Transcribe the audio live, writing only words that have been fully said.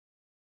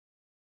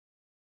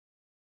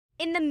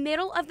In the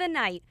middle of the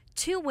night,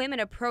 two women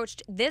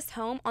approached this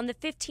home on the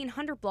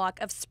 1500 block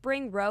of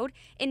Spring Road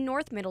in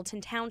North Middleton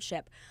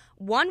Township.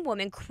 One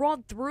woman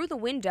crawled through the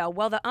window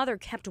while the other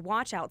kept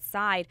watch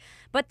outside,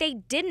 but they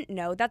didn't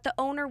know that the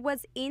owner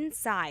was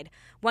inside.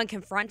 When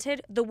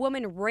confronted, the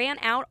woman ran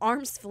out,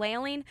 arms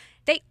flailing.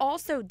 They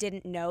also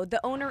didn't know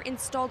the owner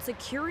installed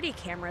security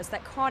cameras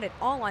that caught it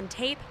all on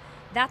tape.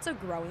 That's a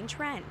growing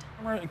trend.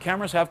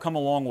 Cameras have come a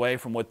long way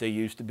from what they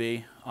used to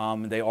be.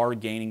 They are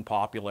gaining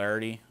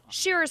popularity.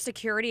 Shearer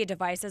Security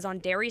Devices on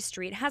Derry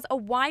Street has a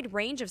wide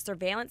range of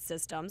surveillance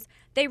systems.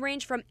 They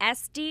range from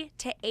SD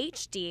to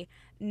HD.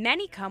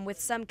 Many come with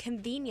some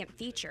convenient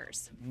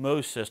features.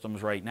 Most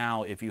systems right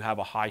now, if you have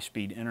a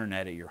high-speed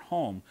internet at your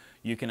home,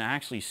 you can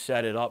actually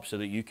set it up so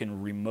that you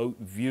can remote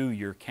view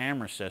your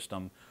camera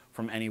system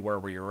from anywhere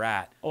where you're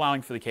at,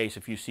 allowing for the case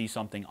if you see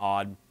something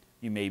odd,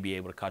 you may be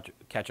able to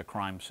catch a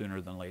crime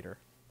sooner than later.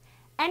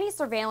 Any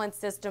surveillance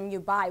system you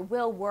buy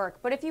will work,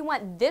 but if you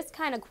want this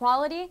kind of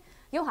quality,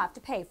 you'll have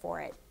to pay for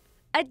it.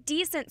 A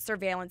decent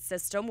surveillance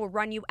system will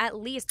run you at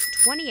least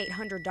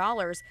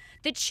 $2,800.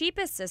 The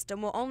cheapest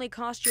system will only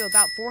cost you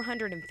about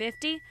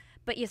 $450,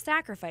 but you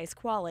sacrifice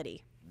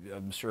quality.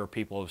 I'm sure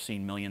people have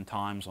seen a million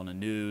times on the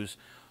news,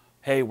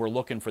 hey, we're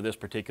looking for this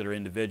particular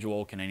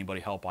individual, can anybody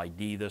help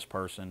ID this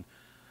person?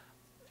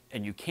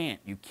 And you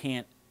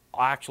can't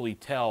actually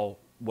tell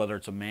whether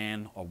it's a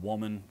man, a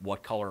woman,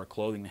 what color of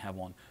clothing they have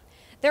on.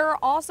 There are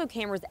also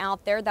cameras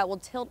out there that will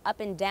tilt up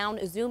and down,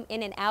 zoom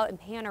in and out, and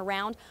pan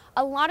around.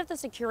 A lot of the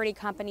security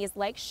companies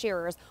like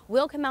Shearer's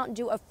will come out and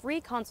do a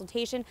free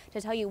consultation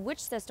to tell you which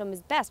system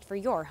is best for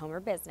your home or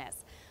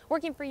business.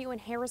 Working for you in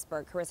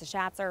Harrisburg, Carissa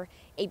Schatzer,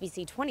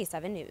 ABC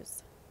 27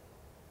 News.